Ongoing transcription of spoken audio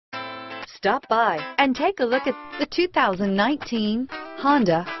Stop by and take a look at the 2019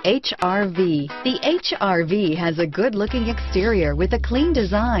 Honda HR-V. The HR-V has a good-looking exterior with a clean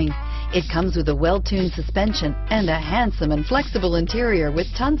design. It comes with a well-tuned suspension and a handsome and flexible interior with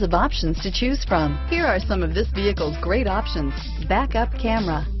tons of options to choose from. Here are some of this vehicle's great options: backup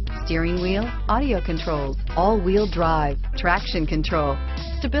camera, steering wheel audio controls, all-wheel drive, traction control,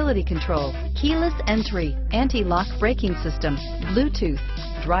 stability control, keyless entry, anti-lock braking system, Bluetooth,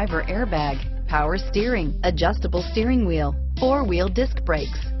 driver airbag, power steering, adjustable steering wheel, four-wheel disc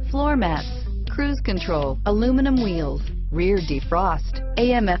brakes, floor mats, cruise control, aluminum wheels, rear defrost,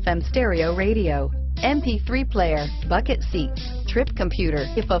 AM/FM stereo radio, MP3 player, bucket seats, trip computer.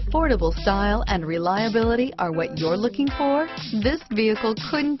 If affordable style and reliability are what you're looking for, this vehicle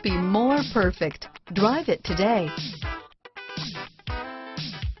couldn't be more perfect. Drive it today.